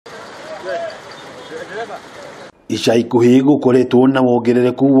Ica ikuhĩ gũkoretwo na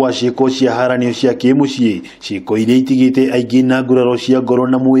wongerereku wa ciĩko cia haranio cia kĩmũciĩ, ciĩko iria itigĩte aingĩ na nguraro cia ngoro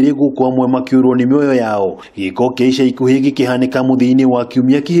na mwĩrĩ gũkũ amwe makĩũrwo nĩ mĩoyo yao. Gĩko kĩa ica ikuhĩ gĩkĩhanĩka mũthia-inĩ wa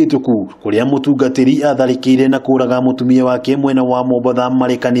kiumia kĩhĩtũku, kũrĩa mũtungatĩri atharĩkĩire na kũraga mũtumia wake mwena wa Mombatha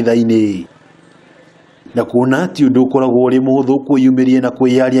marĩ kanitha-inĩ. Na kuona ti ũndũ ũkoragwo ũrĩ mũhũthũ kwĩyumĩria na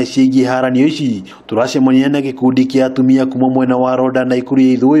kwĩyaria ciĩgiĩ haranio ici, tũracemania na gĩkundi kĩa atumia kuma mwena wa Roda na Ikuru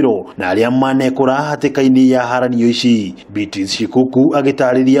ya ithũĩro na arĩa manekora hatĩka-inĩ ya haranio ici. Beatrice Shikuku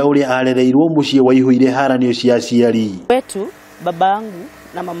agĩtarĩria ũrĩa arereirwo mũciĩ waihũire haranio cia aciari. Wetu baba yangu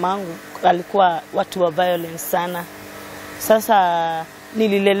na mamangu walikuwa watu wa violence sana. Sasa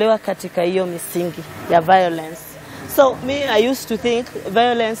nililelewa katika hiyo misingi ya violence. So I used to think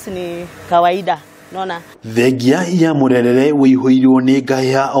violence ni kawaida. Nona thengia ya murerere wĩihũirwo nĩ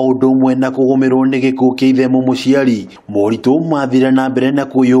ngahĩha o ũndũ ũmwe na kũgũmĩrwo nĩ gĩkuũ kĩa ithe mũciari, moritũ mathire na mbere na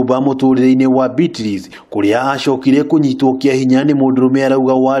kwĩyũmba mũtũrĩre-inĩ wa Beatrice, kũrĩa acokire kũnyitwo kĩa hinya nĩ mũndũrũme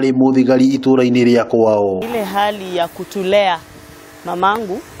arauga warĩ mũthigari itũra-inĩ rĩa kwao. Ile hali ya kutulea,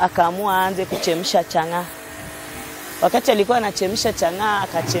 mamangu akaamua aanze kuchemsha chang'aa. Wakati alikuwa anachemsha chang'aa,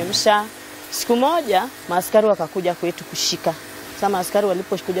 akachemsha. Siku moja maaskari wakakuja kwetu kushika. Sama askari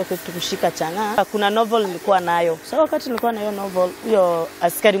walipokuja kwetu kushika chang'aa, kuna novel nilikuwa nayo. So wakati nilikuwa na hiyo novel, huyo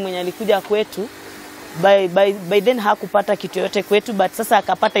askari mwenye alikuja kwetu by then hakupata kitu yote kwetu, but sasa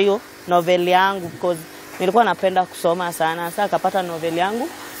akapata hiyo novel yangu because nilikuwa napenda kusoma sana. Sasa akapata novel yangu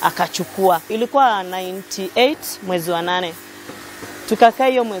akachukua. Ilikuwa 98 mwezi wa 8. Tukakaa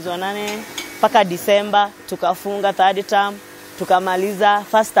hiyo mwezi wa 8 mpaka December, tukafunga third term, tukamaliza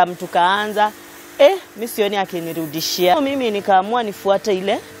first term tukaanza. Mimi sioni akinirudishia. Mimi nikaamua nifuate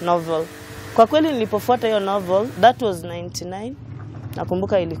ile novel. Kwa kweli nilipofuata hiyo novel, that was 99.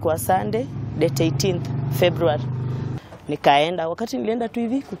 Nakumbuka ilikuwa Sunday, date 18th February. Nikaenda, wakati nilienda tu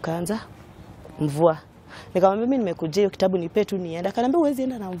hivi kukaanza mvua. Nikamwambia mimi nimekujia hiyo kitabu nipe tu nienda. Akaniambia huwezi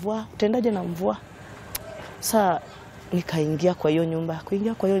enda na mvua, utaendaje na mvua? Sasa nikaingia kwa hiyo nyumba.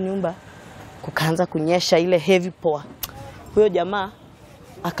 Kuingia kwa hiyo nyumba kukaanza kunyesha ile heavy pour. Huyo jamaa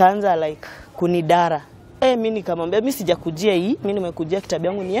akaanza like kunidara. Mimi nikamwambia mimi sijakujia hii, mimi nimekujia kitabu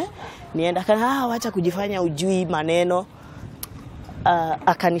yangu nienda. Akana wacha kujifanya ujui maneno.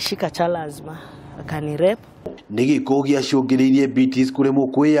 Akanishika chalazma, akanirep. Nĩgĩko gĩacũngĩrĩirie Beatrice kũremwo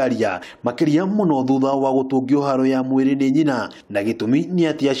kwĩyaria makĩria mũno thutha wa gũtũngio haro ya mwĩrĩ nĩ nyina, na gĩtũmi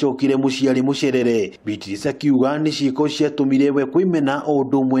nĩ atĩ acokire mũciari mũcerere. Beatrice akiuga nĩ ciĩko ciatũmire we kwĩmena o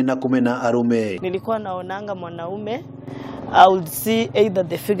ũndũ ũmwe na kũmena arũme. Nilikuwa naonanga mwanaume, I would see either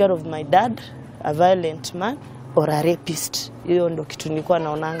the figure of my dad, a violent man, or a rapist. Hiyo ndo kitu nilikuwa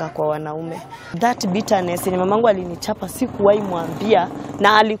naonanga kwa wanaume. That bitterness ni mamangu alinichapa, sikuwahi mwambia,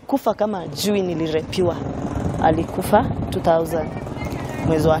 na alikufa kama ajui nilirepiwa. Alikufa 2000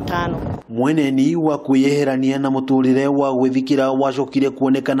 mwezi wa 5. Mweneni wa kwĩyeherania na mũtũrĩre wa gwĩthikĩra wacokire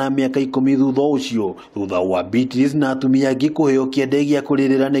kuonekana mĩaka 10 thutha ũcio, thutha wa Beatrice na atumia angĩ kũheo kĩande gĩa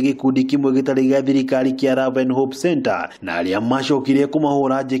kũrĩrĩra nĩ gĩkundi kĩmwe gĩtarĩ gĩa thirikari kĩa Love and Hope Center, na arĩa macokire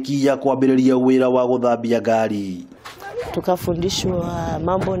kũmahũra njeki ya kwambĩrĩria wĩra wa gũthambia ngari. Tukafundishwa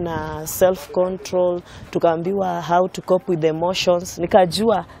mambo na self control, tukaambiwa how to cope with emotions.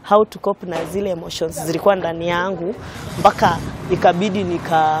 Nikajua how to cope na zile emotions zilikuwa ndani yangu mpaka ikabidi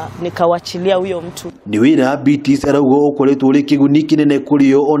nikawachilia huyo mtu. Ni wĩra Beatrice arauga ũkoretwo ũrĩ kĩguni kĩnene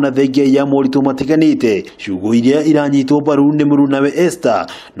kũrĩ o ona thengia ya moritũ matiganĩte, ciugo iria iranyitwo mbaru nĩ mũrunawe Esther,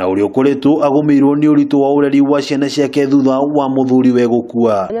 na ũrĩa ũkoretwo agũmĩirwo nĩ ũritũ wa ũreri wa ciana ciake thutha wa mũthuriwe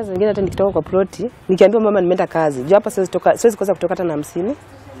gũkua. Zingine hata nikitoka kwa ploti nikiambiwa mama nimeenda kazi, juu hapa siwezi kosa kutoka hata na 50.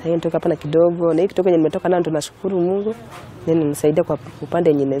 Sasa nitoka hapa na kidogo, na hiki kutoka nimetoka nao tunashukuru Mungu, nini nisaidia kwa upande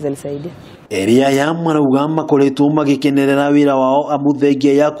yenyewe naweza nisaidia. Eria ya marauga makoretwo magĩkenerera wĩra wao amu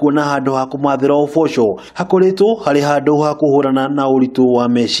thengia ya kuona handũ ha kũmathĩra ũboco hakoretwo harĩ handũ ha kũhũrana na ũritũ wa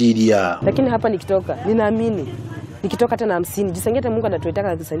meciria. Lakini hapa nikitoka ninaamini nikitoka hata na 50, jisangete Mungu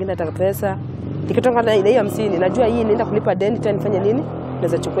anatuitaka kisangine hata pesa. Nikitoka na hiyo 50 najua hii naenda kulipa deni tena nifanye nini?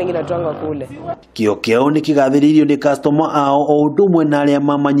 Naweza chukua ingine twanga kule. Kĩo kĩao nĩ kĩgathĩrĩirio nĩ customer ao o ũndũ ũmwe na arĩa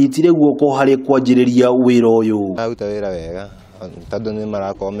mamanyitire guoko harĩ kwanjĩrĩria wĩra ũyũ. Aruta wĩra wega, tondũ nĩ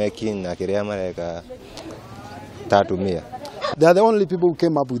marakorwo mekina kĩrĩa mareka tatumia. They are the only people who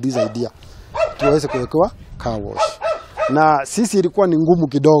came up with this idea tuweze kuwekewa car wash. Na sisi ilikuwa ni ngumu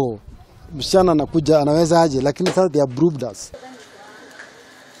kidogo. Msichana anakuja anaweza aje, lakini sasa they have proved us.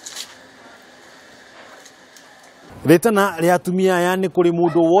 Ritana rĩa atumia aya nĩ kũrĩ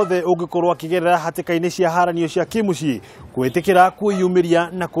mũndũ wothe ũngĩkorwo akĩgerera hatĩka-inĩ cia haranio cia kĩmũciĩ kwĩtĩkĩra kwĩyumĩria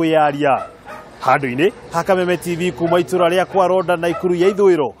na kwĩyaria. Handũ-inĩ ha Kameme TV kuma itũra rĩa kwa Roda na Ikuru ya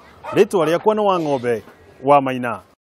ithũĩro, rĩtwa rĩakwa nĩ WANG'OMBE wa Maina.